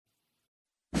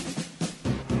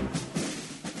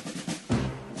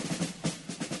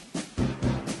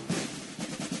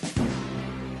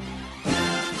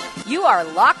You are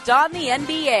Locked On the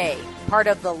NBA, part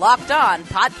of the Locked On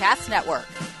Podcast Network.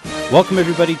 Welcome,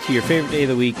 everybody, to your favorite day of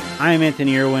the week. I am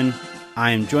Anthony Irwin.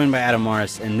 I am joined by Adam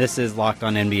Morris, and this is Locked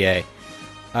On NBA.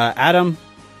 Adam,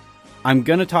 I'm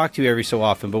going to talk to you every so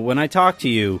often, but when I talk to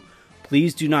you,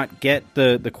 please do not get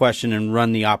the question and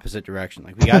run the opposite direction.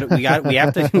 Like we actually got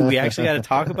to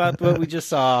talk about what we just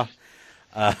saw.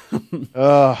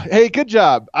 Hey, good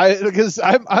job. Because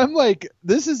I'm like,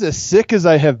 this is as sick as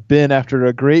I have been after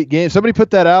a great game. Somebody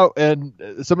put that out, and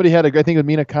somebody had I think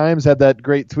Amina Kimes had that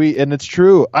great tweet, and it's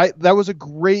true. That was a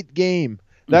great game.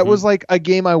 That was like a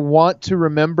game I want to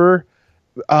remember.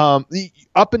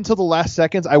 Up until the last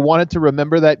seconds, I wanted to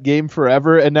remember that game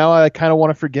forever, and now I kind of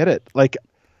want to forget it. Like,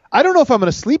 I don't know if I'm going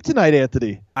to sleep tonight,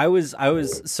 Anthony. I was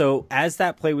so as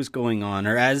that play was going on,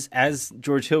 or as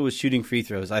George Hill was shooting free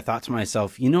throws, I thought to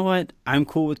myself, you know what? I'm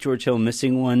cool with George Hill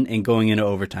missing one and going into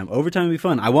overtime. Overtime would be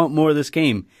fun. I want more of this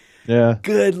game. Yeah.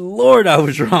 Good Lord, I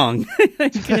was wrong.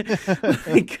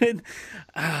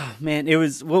 Oh, man, it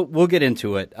was. We'll get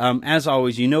into it. As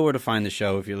always, you know where to find the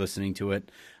show if you're listening to it.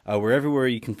 We're everywhere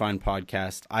you can find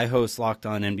podcasts. I host Locked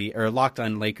On NBA or Locked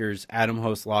On Lakers. Adam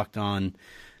hosts Locked On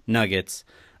Nuggets.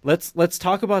 Let's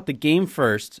talk about the game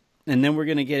first, and then we're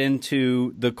going to get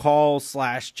into the call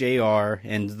 /JR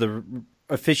and the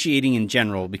officiating in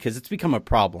general, because it's become a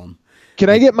problem. Can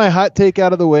I get my hot take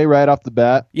out of the way right off the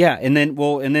bat? Yeah, and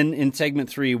then in segment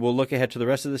 3, we'll look ahead to the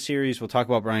rest of the series. We'll talk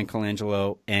about Brian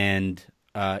Colangelo, and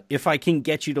if I can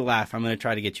get you to laugh, I'm going to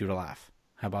try to get you to laugh.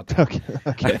 How about that?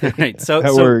 Okay. All right,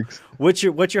 so works.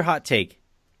 What's your hot take?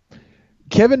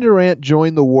 Kevin Durant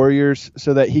joined the Warriors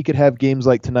so that he could have games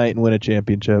like tonight and win a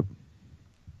championship.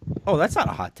 Oh, that's not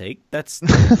a hot take. That's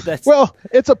well,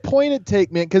 it's a pointed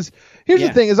take, man. Because here's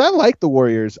the thing: is I like the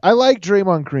Warriors. I like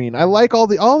Draymond Green. I like all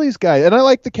these guys, and I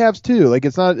like the Cavs too. Like,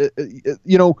 it's not,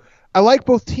 I like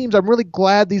both teams. I'm really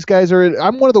glad these guys are.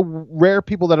 I'm one of the rare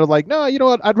people that are like, no, you know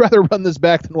what? I'd rather run this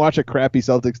back than watch a crappy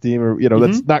Celtics team, or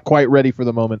that's not quite ready for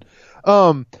the moment.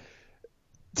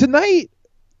 Tonight,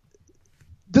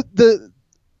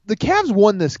 the Cavs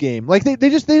won this game. Like they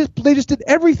just did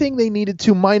everything they needed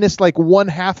to, minus like one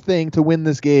half thing, to win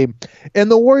this game. And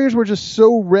the Warriors were just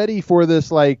so ready for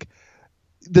this, like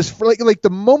the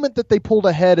moment that they pulled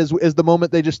ahead is the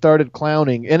moment they just started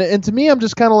clowning. And to me, I'm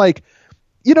just kind of like,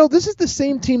 this is the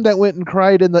same team that went and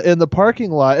cried in the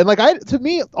parking lot. And to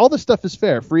me, all this stuff is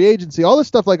fair. Free agency, all this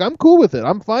stuff, like, I'm cool with it.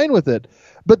 I'm fine with it.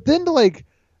 But then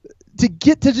to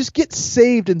just get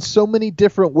saved in so many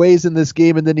different ways in this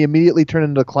game, and then he immediately turn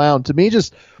into a clown. To me,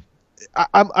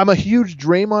 I'm a huge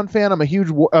Draymond fan. I'm a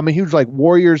huge like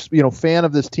Warriors, fan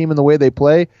of this team and the way they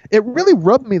play. It really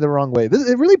rubbed me the wrong way.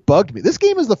 It really bugged me. This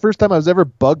game is the first time I was ever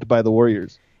bugged by the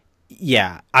Warriors.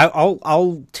 Yeah,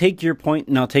 I'll take your point,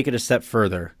 and I'll take it a step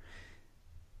further.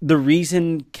 The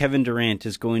reason Kevin Durant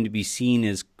is going to be seen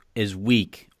as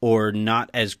weak or not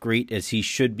as great as he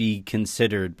should be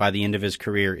considered by the end of his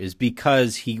career is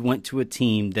because he went to a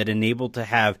team that enabled to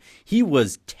have. He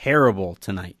was terrible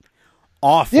tonight.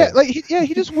 Awful. Yeah,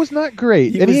 he just was not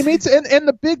great. He made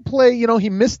the big play, he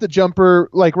missed the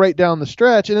jumper like right down the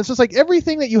stretch, and it's just like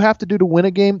everything that you have to do to win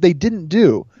a game, they didn't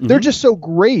do. They're just so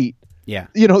great. Yeah.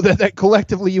 That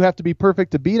collectively you have to be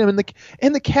perfect to beat them. And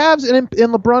the Cavs and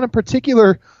LeBron in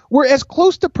particular were as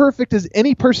close to perfect as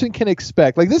any person can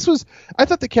expect. Like, I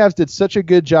thought the Cavs did such a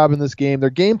good job in this game. Their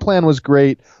game plan was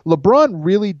great. LeBron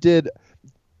really did.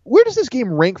 Where does this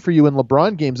game rank for you in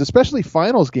LeBron games, especially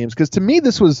finals games? Because to me,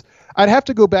 I'd have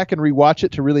to go back and rewatch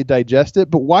it to really digest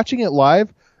it. But watching it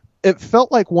live, it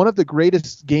felt like one of the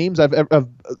greatest games of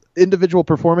individual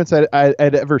performance I'd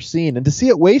ever seen. And to see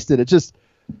it wasted,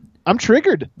 I'm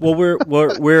triggered. Well,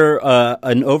 we're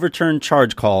an overturned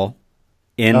charge call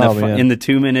in the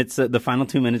 2 minutes, the final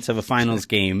 2 minutes of a finals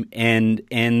game, and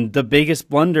the biggest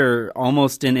blunder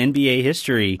almost in NBA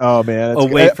history. Oh man!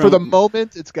 For the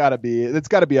moment, it's got to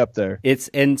be up there.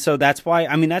 So that's why.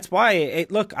 I mean, that's why.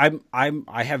 Look,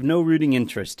 I have no rooting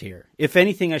interest here. If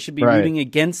anything, I should be rooting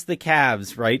against the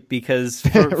Cavs, right? Because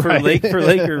for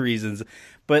Laker reasons.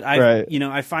 But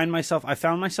I found myself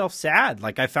sad.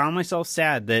 Like, I found myself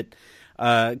sad that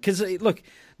because look,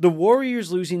 the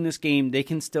Warriors losing this game, they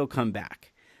can still come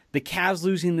back. The Cavs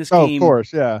losing this game, of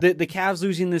course, yeah. The Cavs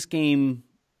losing this game,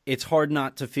 it's hard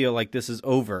not to feel like this is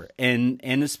over, and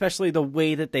especially the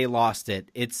way that they lost it.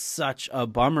 It's such a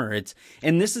bummer.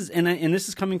 This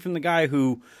is coming from the guy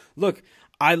who, look,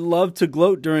 I love to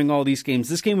gloat during all these games.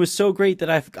 This game was so great that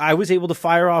I was able to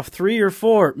fire off 3 or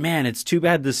 4. Man, it's too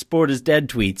bad the sport is dead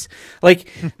tweets. Like,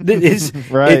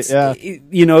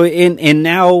 and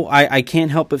now I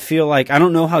can't help but feel like I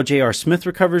don't know how J.R. Smith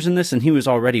recovers in this, and he was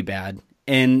already bad.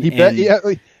 And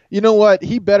you know what?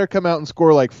 He better come out and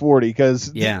score like 40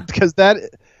 because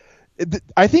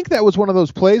I think that was one of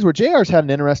those plays where JR's had an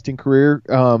interesting career.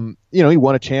 He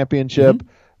won a championship,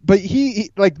 but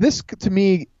he like this to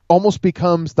me almost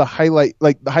becomes the highlight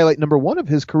number one of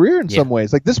his career in some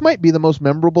ways. Like this might be the most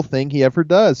memorable thing he ever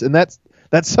does, and that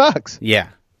sucks. Yeah,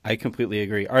 I completely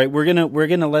agree. All right, we're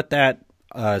gonna let that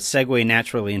segue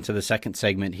naturally into the second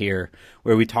segment here,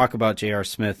 where we talk about J.R.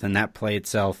 Smith and that play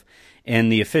itself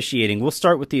and the officiating. We'll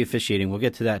start with the officiating. We'll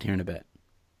get to that here in a bit.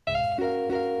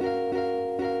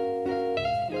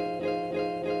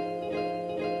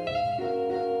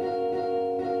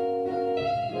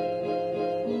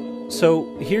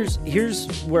 So here's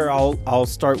where I'll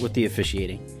start with the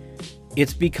officiating.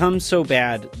 It's become so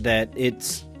bad that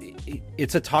it's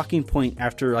a talking point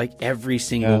after like every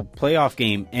single playoff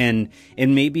game, and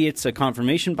maybe it's a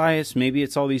confirmation bias, maybe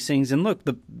it's all these things. And look,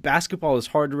 the basketball is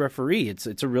hard to referee.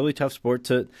 It's a really tough sport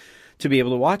to be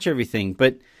able to watch everything.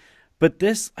 But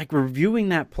this, like, reviewing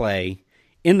that play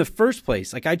in the first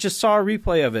place, like I just saw a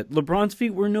replay of it. LeBron's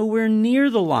feet were nowhere near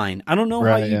the line. I don't know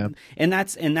how you and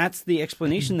that's the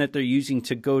explanation that they're using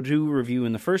to go to review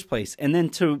in the first place. And then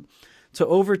to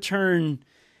overturn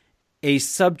a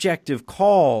subjective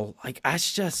call, like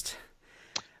that's just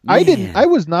I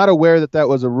was not aware that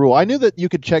was a rule. I knew that you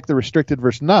could check the restricted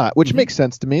versus not, which makes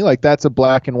sense to me. Like that's a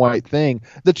black and white thing.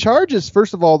 The charge is,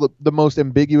 first of all, the most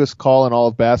ambiguous call in all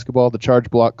of basketball, the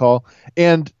charge block call.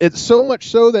 And it's so much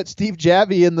so that Steve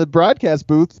Javie in the broadcast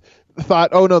booth thought,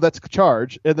 oh no, that's a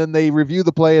charge. And then they review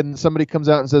the play and somebody comes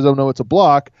out and says, oh no, it's a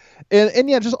block. And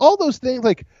yeah, just all those things.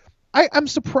 Like I'm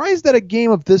surprised that a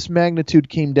game of this magnitude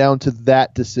came down to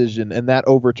that decision and that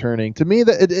overturning. To me,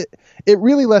 that it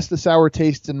really left a sour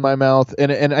taste in my mouth,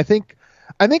 and I think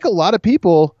a lot of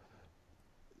people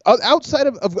outside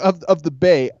of the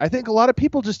Bay, I think a lot of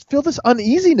people just feel this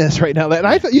uneasiness right now.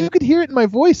 And you could hear it in my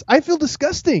voice. I feel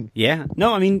disgusting. Yeah,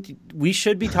 no, I mean we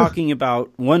should be talking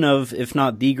about one of, if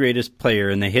not the greatest player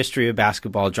in the history of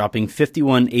basketball, dropping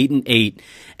 51, 8-8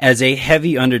 as a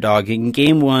heavy underdog in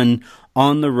Game 1.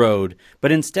 On the road,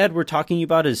 but instead we're talking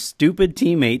about his stupid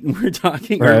teammate, and we're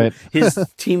talking about his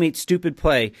teammate's stupid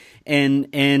play and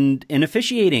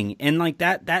officiating, and like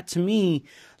that to me,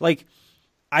 like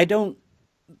I don't.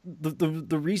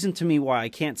 The reason to me why I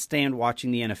can't stand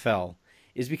watching the NFL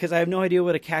is because I have no idea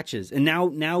what a catch is, and now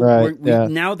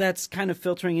now that's kind of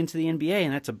filtering into the NBA,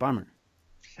 and that's a bummer.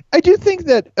 I do think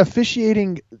that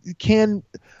officiating can.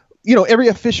 Every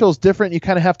official is different. You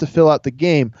kind of have to fill out the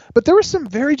game. But there were some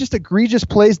very just egregious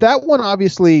plays. That one,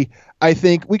 obviously, I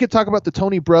think we could talk about the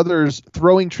Tony brothers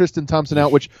throwing Tristan Thompson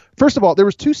out, which, first of all, there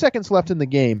was 2 seconds left in the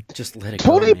game. Just let it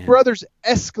Tony go, man. brothers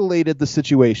escalated the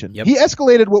situation. Yep. He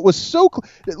escalated what was so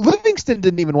Livingston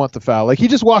didn't even want the foul. Like, he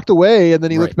just walked away, and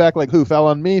then he looked back like, who? Foul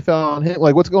on me? Foul on him?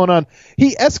 Like, what's going on?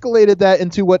 He escalated that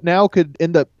into what now could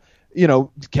end up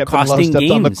Kevin Love stepped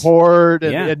games on the court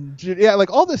and like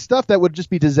all this stuff that would just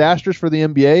be disastrous for the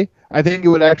NBA. I think it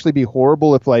would actually be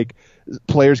horrible if like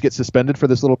players get suspended for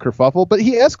this little kerfuffle, but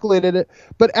he escalated it.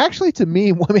 But actually to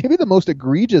me, maybe the most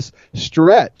egregious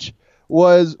stretch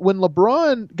was when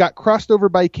LeBron got crossed over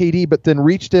by KD, but then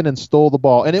reached in and stole the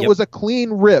ball. And it was a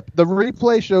clean rip. The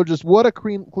replay showed just what a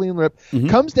clean rip.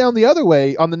 Comes down the other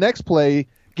way on the next play,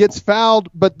 gets fouled,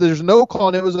 but there's no call,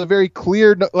 and it was a very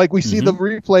clear, like we see the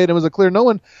replay, and it was a clear no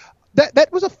one. That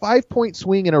was a 5-point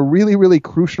swing in a really, really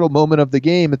crucial moment of the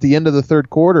game at the end of the third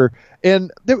quarter,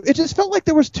 and it just felt like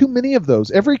there was too many of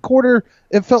those. Every quarter,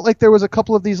 it felt like there was a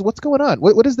couple of these. What's going on?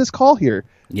 What is this call here?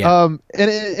 Yeah. And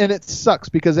it sucks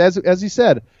because as you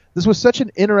said, this was such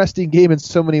an interesting game in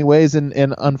so many ways, and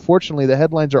unfortunately, the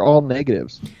headlines are all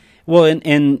negatives. Well,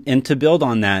 and to build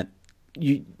on that,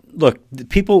 look,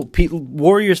 people,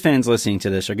 Warriors fans listening to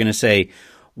this are going to say,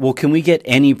 well, can we get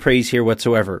any praise here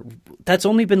whatsoever? That's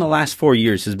only been the last 4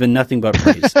 years. Has been nothing but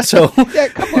praise. So yeah,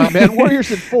 come on, man.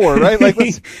 Warriors in 4, right? Like,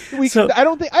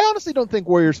 I honestly don't think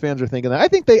Warriors fans are thinking that. I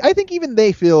think even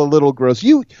they feel a little gross.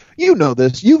 You know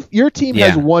this. Your team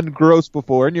has won gross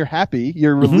before, and you're happy.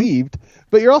 You're relieved,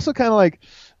 but you're also kind of like,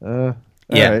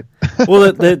 yeah. Right.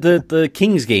 Well, the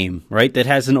Kings game, right? That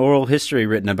has an oral history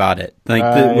written about it. Like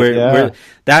where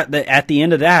at the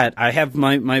end of that, I have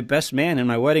my best man in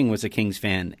my wedding was a Kings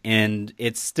fan, and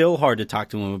it's still hard to talk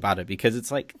to him about it because it's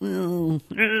like, But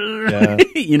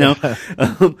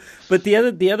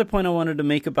the other point I wanted to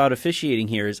make about officiating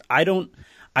here is I don't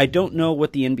know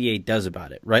what the NBA does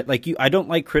about it, right? Like I don't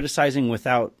like criticizing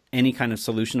without any kind of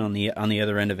solution on the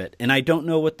other end of it, and I don't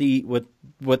know what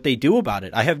they do about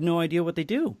it. I have no idea what they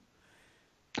do.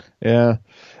 Yeah,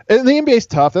 and the NBA is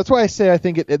tough. That's why I say I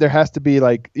think there has to be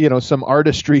like some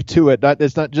artistry to it.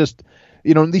 It's not just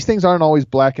these things aren't always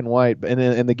black and white,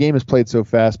 and the game is played so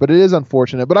fast. But it is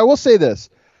unfortunate. But I will say this,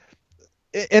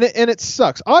 and it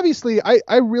sucks. Obviously,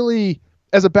 I really,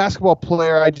 as a basketball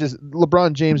player,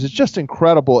 LeBron James is just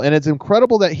incredible, and it's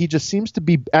incredible that he just seems to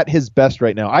be at his best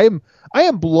right now. I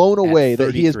am blown away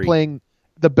that he is playing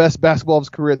the best basketball of his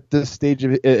career at this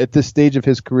stage of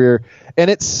his career, and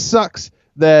it sucks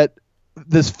that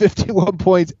this 51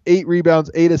 points, 8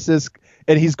 rebounds, 8 assists,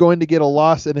 and he's going to get a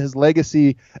loss in his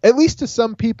legacy. At least to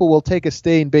some people, will take a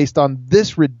stain based on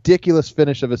this ridiculous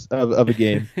finish of a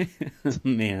game.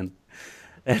 Man.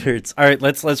 That hurts. All right,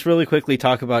 let's really quickly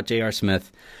talk about J.R.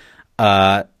 Smith.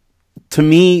 To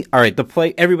me, all right, the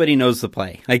play, everybody knows the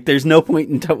play. Like, there's no point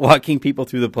in walking people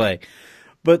through the play.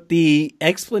 But the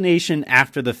explanation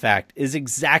after the fact is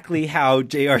exactly how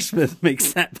J.R. Smith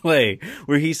makes that play,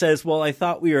 where he says, well, I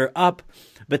thought we were up,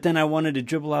 but then I wanted to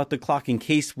dribble out the clock in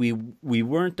case we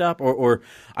weren't up, or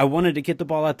I wanted to get the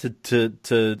ball out to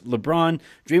LeBron.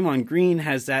 Draymond Green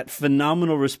has that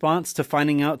phenomenal response to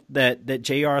finding out that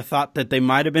JR thought that they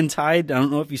might have been tied. I don't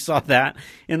know if you saw that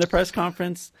in the press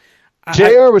conference.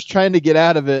 JR was trying to get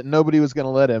out of it, and nobody was going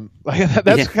to let him.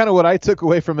 That's kind of what I took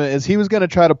away from it, is he was going to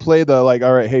try to play the, like,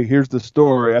 all right, hey, here's the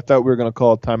story. I thought we were going to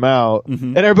call a timeout.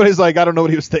 Mm-hmm. And everybody's like, I don't know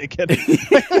what he was thinking. They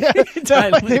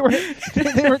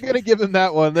were going to give him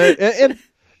that one.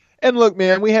 And look,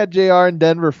 man, we had JR in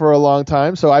Denver for a long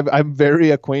time, so I'm very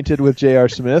acquainted with JR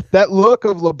Smith. That look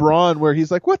of LeBron where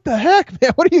he's like, what the heck,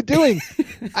 man? What are you doing?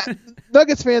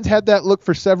 Nuggets fans had that look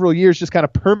for several years, just kind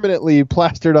of permanently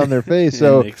plastered on their face.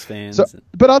 So, Knicks fans.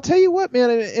 But I'll tell you what, man,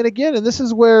 and this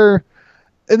is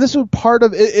part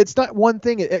of it. It's not one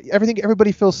thing.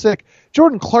 Everybody feels sick.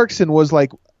 Jordan Clarkson was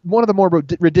like one of the more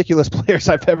ridiculous players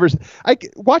I've ever.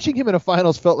 Watching him in a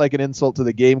finals felt like an insult to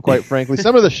the game, quite frankly.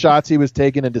 Some of the shots he was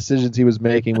taking and decisions he was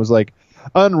making was like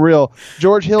unreal.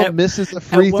 George Hill misses a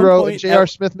free throw, and J.R.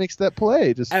 Smith makes that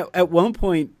play. At one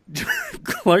point,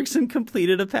 Clarkson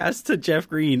completed a pass to Jeff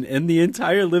Green, and the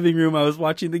entire living room I was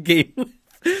watching the game with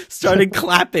started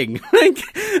clapping. Like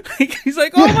he's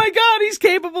like, "Oh my God, he's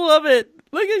capable of it!"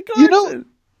 Look at Clarkson.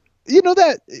 There's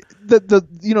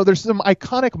some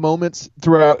iconic moments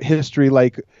throughout history,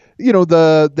 like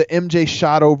the MJ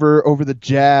shot over the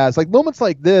Jazz, like moments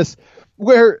like this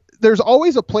where there's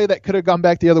always a play that could have gone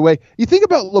back the other way. You think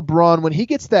about LeBron when he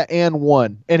gets that and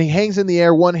one, and he hangs in the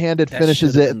air, one-handed,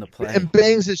 finishes it, and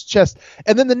bangs his chest.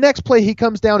 And then the next play, he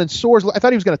comes down and soars. I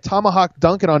thought he was going to tomahawk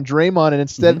dunk it on Draymond, and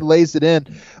instead lays it in.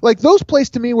 Like, those plays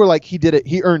to me were like, he did it.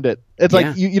 He earned it. It's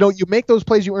like, you make those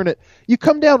plays, you earn it. You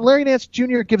come down, Larry Nance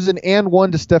Jr. gives an and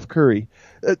one to Steph Curry.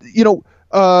 I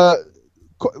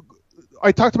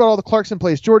talked about all the Clarkson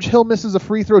plays. George Hill misses a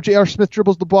free throw. J.R. Smith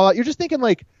dribbles the ball out. You're just thinking,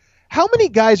 like, how many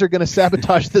guys are going to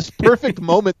sabotage this perfect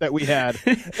moment that we had?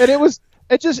 And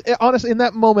honestly, in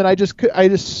that moment, I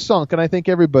just sunk, and I think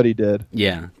everybody did.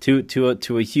 Yeah,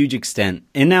 to a huge extent.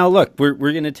 And now, look, we're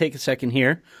going to take a second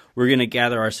here. We're going to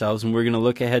gather ourselves, and we're going to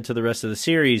look ahead to the rest of the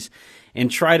series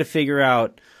and try to figure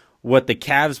out what the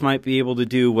Cavs might be able to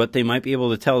do, what they might be able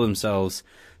to tell themselves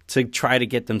to try to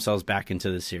get themselves back into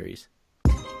the series.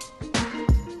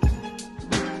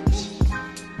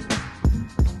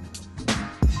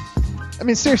 I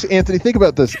mean, seriously, Anthony, think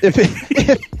about this. If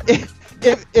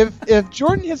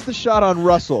Jordan hits the shot on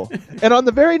Russell, and on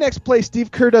the very next play,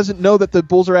 Steve Kerr doesn't know that the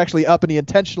Bulls are actually up, and he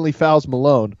intentionally fouls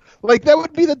Malone, like, that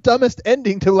would be the dumbest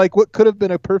ending to, like, what could have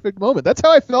been a perfect moment. That's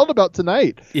how I felt about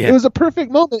tonight. Yeah. It was a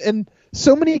perfect moment, and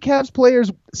so many Cavs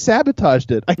players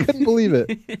sabotaged it. I couldn't believe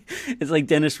it. It's like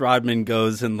Dennis Rodman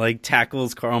goes and, like,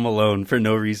 tackles Karl Malone for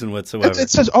no reason whatsoever. It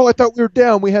says, I thought we were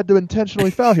down. We had to intentionally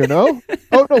foul here. No?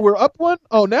 Oh, no, we're up one?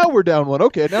 Oh, now we're down one.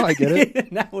 Okay, now I get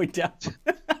it. Now we're down.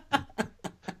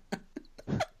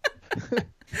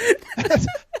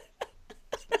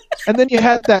 And then you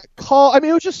had that call. I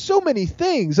mean, it was just so many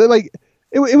things. Like,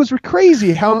 it was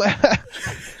crazy how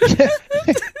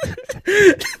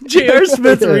J.R.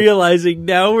 Smith realizing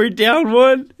now we're down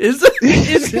one is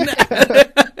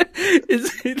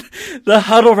the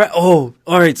huddle. Oh,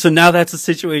 all right. So now that's the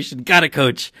situation. Got it,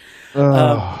 coach.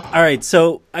 All right.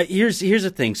 So here's the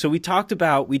thing. So we talked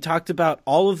about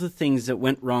all of the things that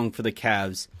went wrong for the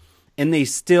Cavs, and they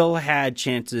still had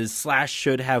chances /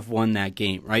 should have won that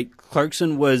game, right?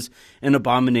 Clarkson was an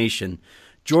abomination.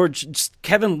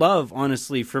 Kevin Love,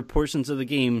 honestly, for portions of the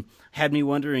game, had me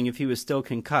wondering if he was still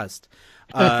concussed.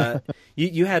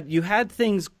 You had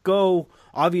things go,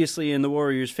 obviously, in the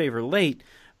Warriors' favor late,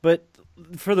 but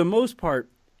for the most part,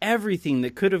 everything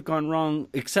that could have gone wrong,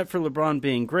 except for LeBron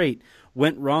being great,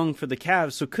 went wrong for the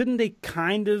Cavs. So couldn't they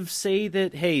kind of say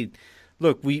that, hey,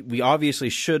 look, we obviously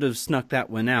should have snuck that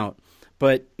one out,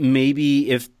 but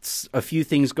maybe if a few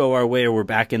things go our way, or we're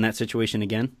back in that situation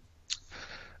again.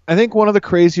 I think one of the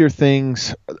crazier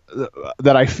things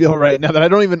that I feel right now that I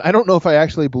don't know if I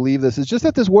actually believe this is just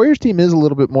that this Warriors team is a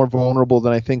little bit more vulnerable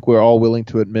than I think we're all willing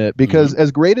to admit, because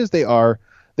as great as they are,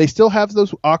 they still have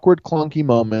those awkward, clunky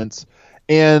moments,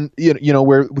 and you know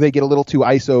where they get a little too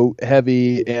ISO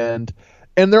heavy, and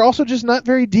they're also just not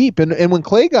very deep. And when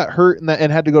Clay got hurt and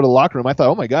had to go to the locker room, I thought,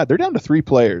 oh my God, they're down to 3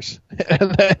 players.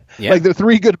 Like they're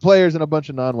 3 good players and a bunch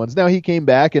of non-ones. Now he came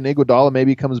back, and Iguodala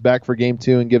maybe comes back for game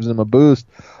 2 and gives them a boost.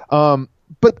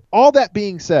 But all that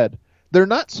being said, they're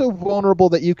not so vulnerable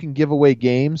that you can give away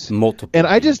games. Multiple. And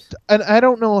I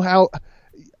don't know how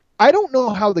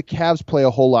the Cavs play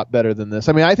a whole lot better than this.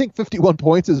 I mean, I think 51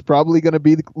 points is probably going to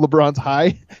be LeBron's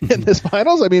high in this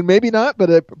finals. I mean, maybe not,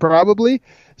 but probably.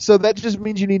 So that just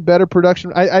means you need better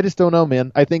production. I just don't know,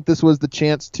 man. I think this was the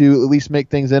chance to at least make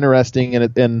things interesting.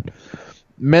 And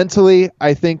mentally,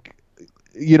 I think,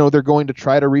 they're going to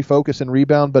try to refocus and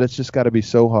rebound, but it's just got to be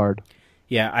so hard.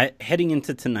 Yeah, heading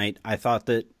into tonight, I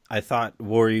thought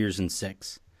Warriors in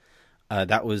 6.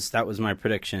 That was my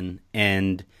prediction,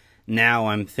 and now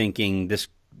I'm thinking this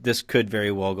could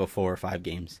very well go 4 or 5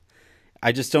 games.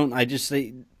 I just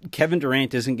say Kevin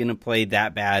Durant isn't going to play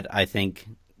that bad. I think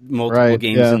multiple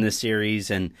games in this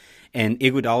series, and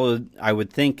Iguodala I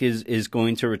would think is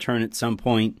going to return at some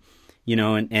point,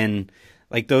 and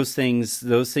like those things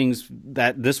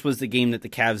that this was the game that the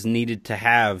Cavs needed to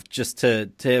have just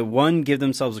to one, give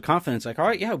themselves a confidence, like, all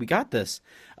right, yeah, we got this.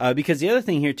 Because the other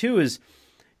thing here too is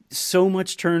so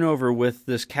much turnover with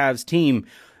this Cavs team.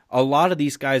 A lot of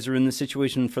these guys are in this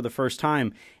situation for the first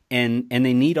time, and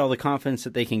they need all the confidence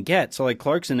that they can get. So like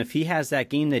Clarkson, if he has that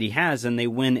game that he has and they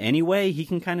win anyway, he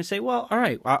can kind of say, well, all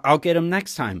right, I'll get him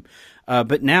next time.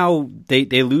 But now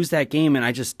they lose that game, and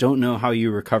I just don't know how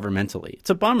you recover mentally. It's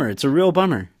a bummer. It's a real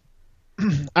bummer.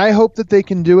 I hope that they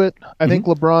can do it. I think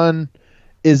LeBron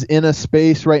is in a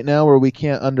space right now where we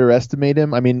can't underestimate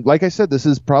him. I mean, like I said, this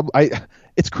is probably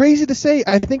it's crazy to say.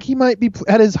 I think he might be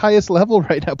at his highest level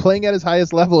right now, playing at his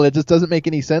highest level. It just doesn't make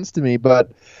any sense to me.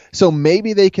 But so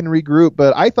maybe they can regroup.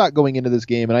 But I thought going into this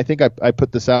game, and I think I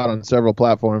put this out on several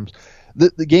platforms,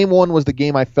 the game 1 was the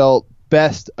game I felt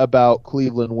best about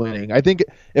Cleveland winning. I think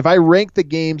if I ranked the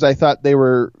games I thought they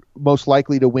were most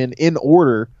likely to win in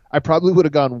order, I probably would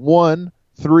have gone 1,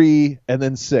 3, and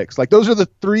then 6. Like those are the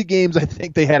 3 games I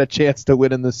think they had a chance to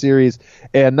win in the series.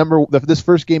 And this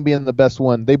first game being the best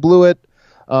one, they blew it.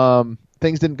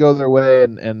 Things didn't go their way,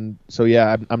 and so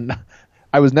yeah, I'm not.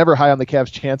 I was never high on the Cavs'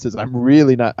 chances. I'm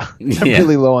really not. I'm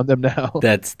really low on them now.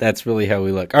 That's really how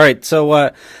we look. All right,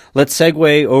 so let's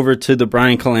segue over to the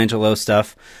Brian Colangelo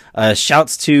stuff.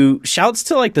 Shouts to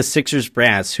like the Sixers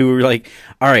brass who were like,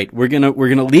 all right, we're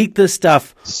gonna leak this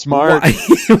stuff. Smart.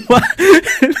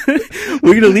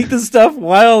 We're gonna leak this stuff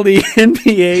while the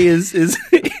NBA is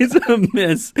a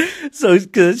mess. So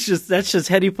that's just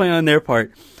heady play on their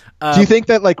part. Do you think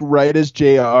that, like, right as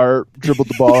JR dribbled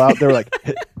the ball out, they were like,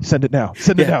 hey, send it now.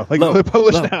 Like,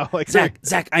 publish now. Like,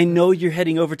 Zach, I know you're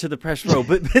heading over to the press row,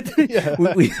 but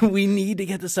we need to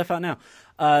get this stuff out now.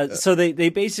 So they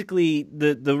basically,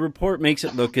 the report makes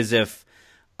it look as if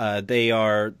they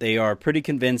are pretty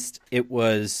convinced it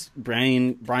was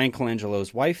Brian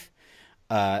Colangelo's wife,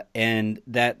 and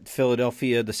that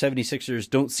Philadelphia, the 76ers,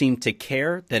 don't seem to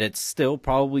care, that it's still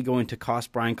probably going to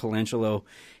cost Brian Colangelo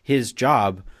his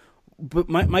job. But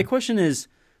my question is,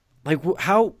 like,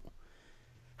 how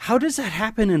does that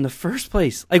happen in the first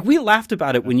place? Like, we laughed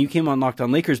about it when you came on Locked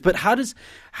On Lakers, but how does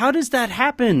that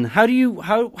happen? How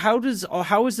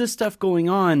is this stuff going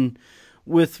on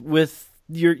with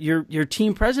your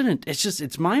team president?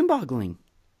 It's mind-boggling.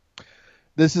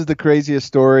 This is the craziest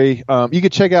story. You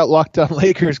could check out Locked On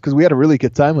Lakers because we had a really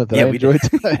good time with it. Yeah,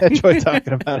 I enjoyed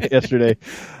talking about it yesterday.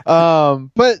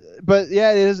 But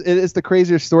yeah, it is the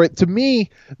craziest story. To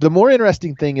me, the more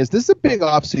interesting thing is this is a big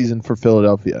offseason for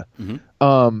Philadelphia.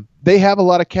 Mm-hmm. They have a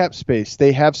lot of cap space.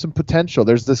 They have some potential.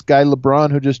 There's this guy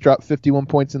LeBron who just dropped 51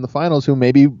 points in the finals who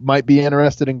maybe might be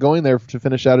interested in going there to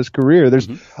finish out his career. There's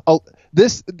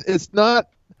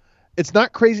It's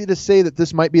not crazy to say that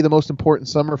this might be the most important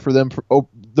summer for them,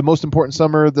 the most important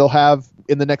summer they'll have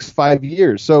in the next 5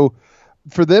 years. So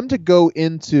for them to go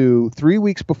into 3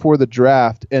 weeks before the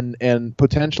draft and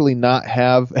potentially not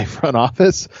have a front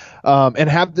office and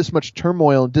have this much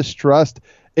turmoil and distrust,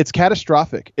 it's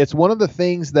catastrophic. It's one of the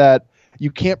things that you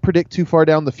can't predict too far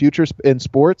down the future in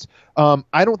sports.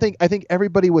 I think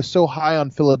everybody was so high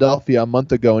on Philadelphia a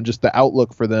month ago and just the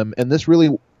outlook for them, and this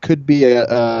really could be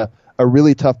a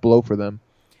really tough blow for them.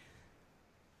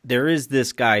 There is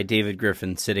this guy, David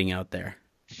Griffin, sitting out there.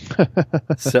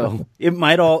 So it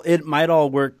might all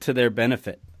work to their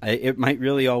benefit. It might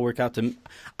really all work out to.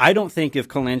 I don't think if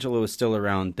Colangelo is still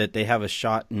around that they have a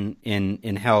shot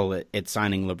in hell at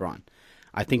signing LeBron.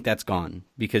 I think that's gone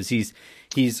because he's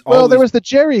well. There was the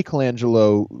Jerry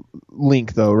Colangelo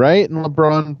link though, right? And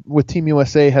LeBron with Team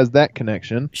USA has that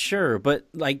connection. Sure, but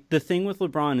like the thing with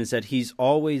LeBron is that he's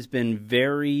always been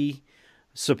very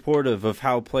supportive of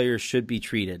how players should be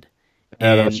treated.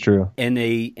 Yeah, that's true. And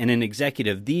an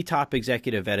executive, the top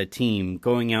executive at a team,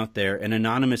 going out there and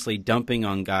anonymously dumping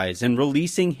on guys and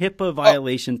releasing HIPAA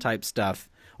violation type stuff,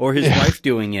 or his wife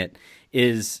doing it,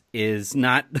 is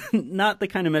not the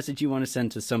kind of message you want to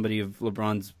send to somebody of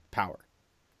LeBron's power.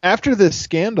 After this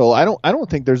scandal, I don't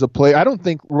think there's a player. I don't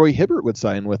think Roy Hibbert would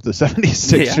sign with the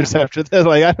 76ers after that.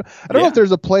 Like I don't know if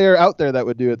there's a player out there that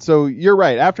would do it. So you're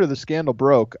right. After the scandal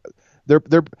broke, they're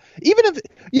even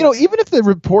if the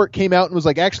report came out and was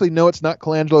like, actually, no, it's not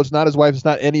Colangelo, it's not his wife, it's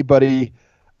not anybody.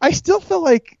 I still feel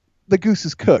like the goose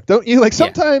is cooked, don't you? Like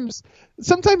sometimes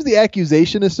the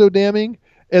accusation is so damning,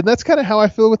 and that's kind of how I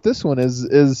feel with this one.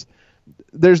 Is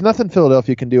there's nothing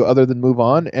Philadelphia can do other than move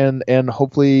on, and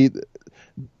hopefully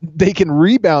they can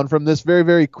rebound from this very,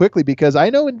 very quickly, because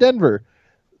I know in Denver,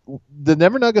 the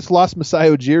Denver Nuggets lost Masai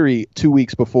Ujiri 2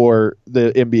 weeks before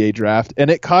the NBA draft, and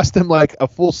it cost them like a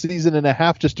full season and a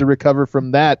half just to recover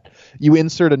from that. You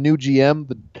insert a new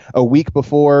GM a week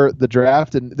before the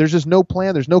draft, and there's just no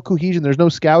plan, there's no cohesion, there's no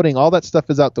scouting. All that stuff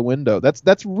is out the window.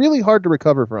 That's really hard to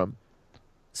recover from.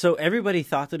 So everybody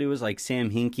thought that it was like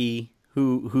Sam Hinkie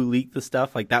who leaked the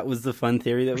stuff. Like that was the fun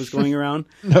theory that was going around.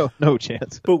 No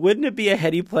chance. But wouldn't it be a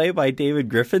heady play by David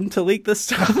Griffin to leak the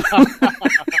stuff?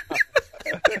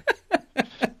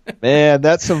 Man,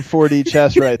 that's some 4D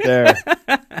chess right there.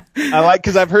 I like,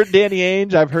 because I've heard Danny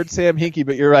Ainge, I've heard Sam Hinkie,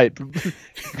 but you're right.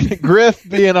 Griff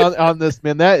being on this,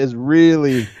 man, that is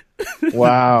really,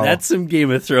 wow. That's some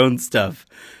Game of Thrones stuff.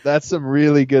 That's some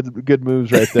really good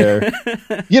moves right there.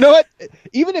 You know what?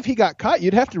 Even if he got caught,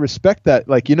 you'd have to respect that.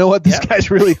 Like, you know what? This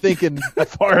guy's really thinking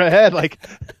far ahead. Like,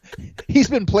 he's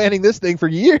been planning this thing for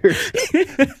years.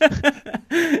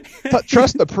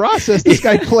 Trust the process. This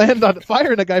guy planned on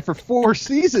firing a guy for 4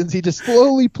 seasons. He just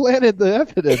slowly planted the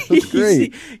evidence. That's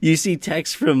great. You see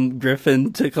text from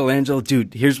Griffin to Colangelo.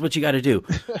 Dude, here's what you got to do.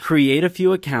 Create a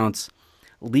few accounts.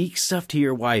 Leak stuff to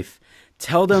your wife.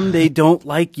 Tell them they don't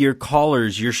like your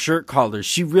collars, your shirt collars.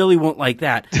 She really won't like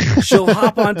that. She'll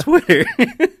hop on Twitter.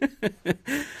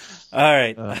 All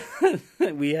right.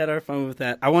 We had our fun with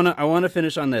that. I want to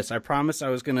finish on this. I promised I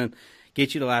was going to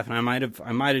get you to laugh, and I might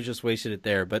have just wasted it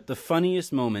there. But the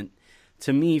funniest moment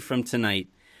to me from tonight,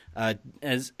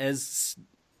 as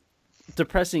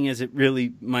depressing as it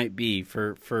really might be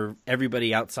for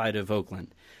everybody outside of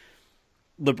Oakland,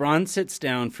 LeBron sits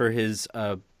down for his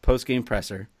post-game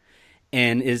presser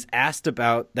and is asked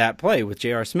about that play with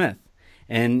J.R. Smith,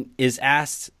 and is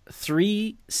asked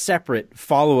 3 separate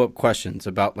follow-up questions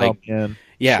about, like, oh, man.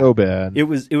 Yeah, so bad. It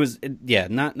was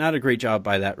not a great job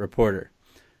by that reporter.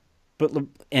 But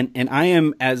and I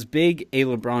am as big a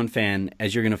LeBron fan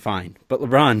as you're going to find. But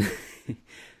LeBron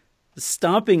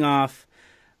stomping off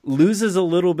loses a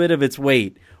little bit of its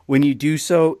weight when you do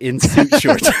so in suit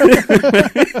shorts.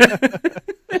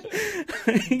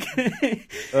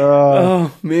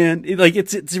 Oh man,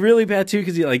 it's really bad too,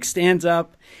 because he like stands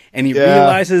up and he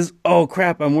realizes, oh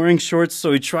crap, I'm wearing shorts.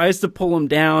 So he tries to pull them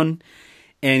down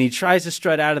and he tries to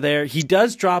strut out of there. He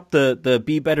does drop the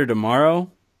 "Be Better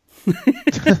Tomorrow," "Be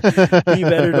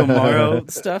Better Tomorrow"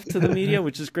 stuff to the media,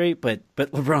 which is great. But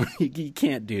LeBron, you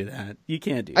can't do that. You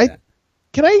can't do that.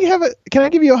 Can I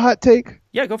give you a hot take?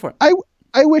 Yeah, go for it.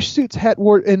 I wish suits, hat,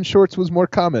 and shorts was more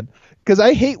common, because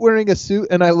I hate wearing a suit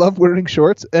and I love wearing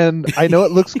shorts, and I know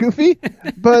it looks goofy,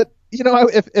 but you know,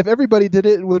 if everybody did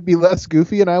it, it would be less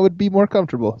goofy and I would be more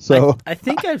comfortable. So I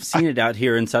think I've seen it out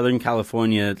here in Southern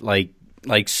California, like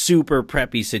super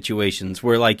preppy situations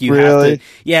where like you have to,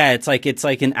 it's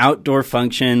like an outdoor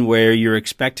function where you're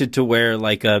expected to wear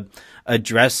like a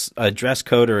dress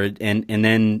code and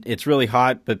then it's really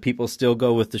hot, but people still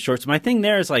go with the shorts. My thing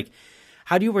there is like,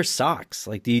 how do you wear socks?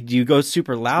 Like, do you go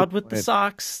super loud with the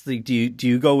socks? Do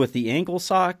you go with the ankle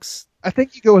socks? I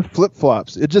think you go with flip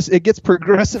flops. It gets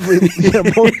progressively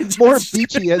more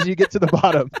beachy as you get to the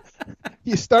bottom.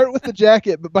 You start with the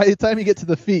jacket, but by the time you get to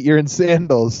the feet, you're in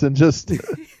sandals and just.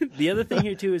 The other thing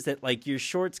here too is that like your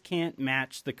shorts can't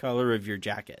match the color of your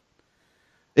jacket.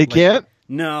 It can't?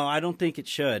 No, I don't think it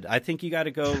should. I think you got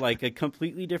to go like a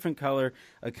completely different color,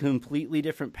 a completely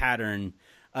different pattern.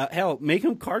 Hell, make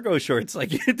them cargo shorts, like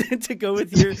to go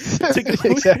with your.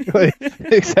 Exactly.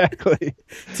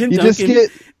 Tim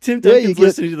Duncan's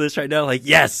listening to this right now. Like,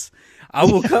 yes, I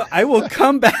will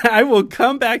come back. I will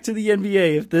come back to the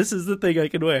NBA if this is the thing I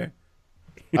can wear.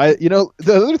 The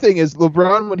other thing is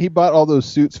LeBron, when he bought all those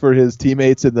suits for his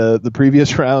teammates in the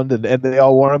previous round and they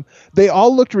all wore them, they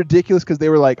all looked ridiculous because they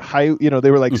were like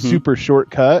super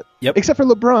short cut. Yep. Except for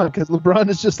LeBron, because LeBron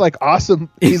is just like awesome.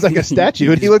 He's like a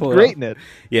statue, and he looked great in it.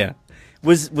 Yeah.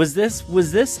 Was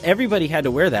this? Everybody had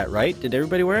to wear that, right? Did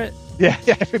everybody wear it? Yeah,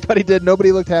 everybody did.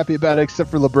 Nobody looked happy about it except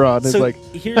for LeBron. It's so like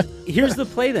here's the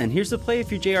play then. Here's the play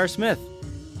if you're J.R. Smith.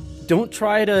 Don't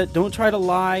try to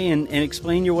lie and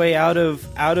explain your way out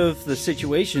of the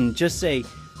situation. Just say,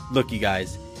 look, you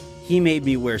guys, he made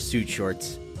me wear suit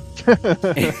shorts.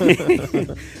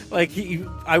 Like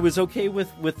I was okay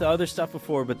with the other stuff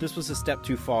before, but this was a step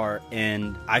too far,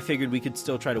 and I figured we could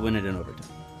still try to win it in overtime.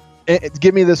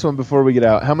 Give me this one before we get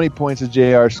out. How many points is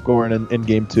JR scoring in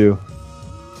game 2?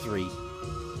 3.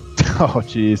 Oh,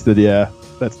 jeez.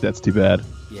 That's too bad.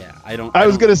 Yeah, I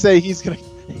was gonna say he's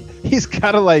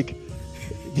got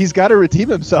to redeem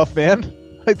himself, man.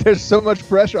 Like there's so much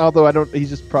pressure. Although he's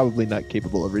just probably not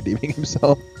capable of redeeming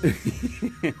himself.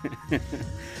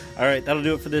 All right, that'll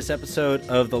do it for this episode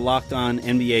of the Locked On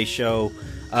NBA show.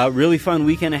 Really fun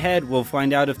weekend ahead. We'll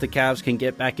find out if the Cavs can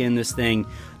get back in this thing.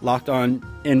 Locked On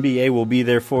NBA will be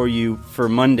there for you for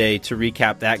Monday to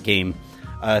recap that game.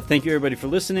 Thank you, everybody, for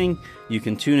listening. You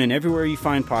can tune in everywhere you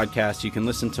find podcasts. You can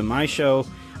listen to my show,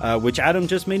 which Adam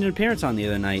just made an appearance on the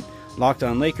other night, Locked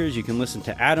On Lakers. You can listen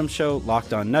to Adam's show,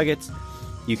 Locked On Nuggets.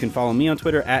 You can follow me on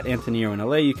Twitter at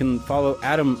AnthonyONLA. You can follow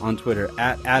Adam on Twitter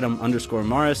at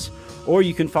Adam_Morris. Or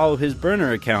you can follow his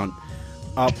burner account.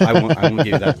 I won't give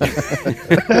you that.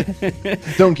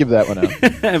 Don't give that one out.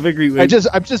 Have a great week.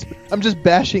 I'm just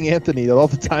bashing Anthony all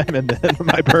the time and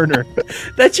my burner.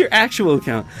 That's your actual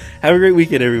account. Have a great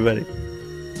weekend, everybody.